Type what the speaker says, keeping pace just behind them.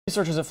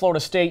Researchers at Florida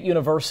State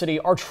University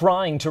are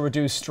trying to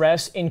reduce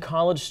stress in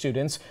college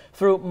students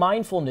through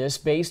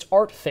mindfulness-based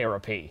art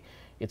therapy.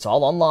 It's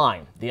all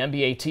online. The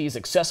MBAT is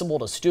accessible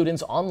to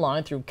students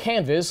online through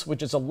Canvas,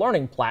 which is a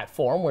learning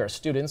platform where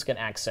students can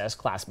access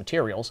class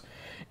materials.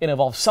 It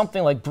involves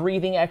something like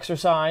breathing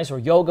exercise or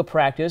yoga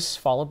practice,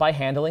 followed by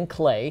handling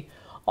clay,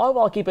 all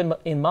while keeping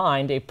in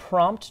mind a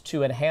prompt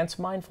to enhance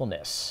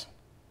mindfulness.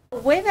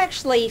 We've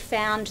actually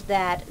found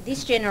that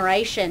this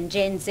generation,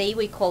 Gen Z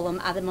we call them,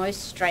 are the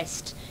most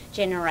stressed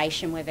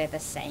generation we've ever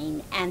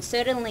seen. And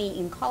certainly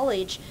in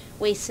college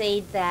we see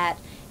that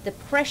the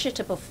pressure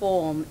to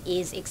perform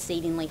is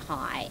exceedingly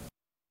high.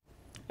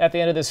 At the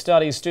end of this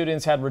study,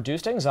 students had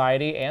reduced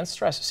anxiety and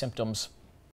stress symptoms.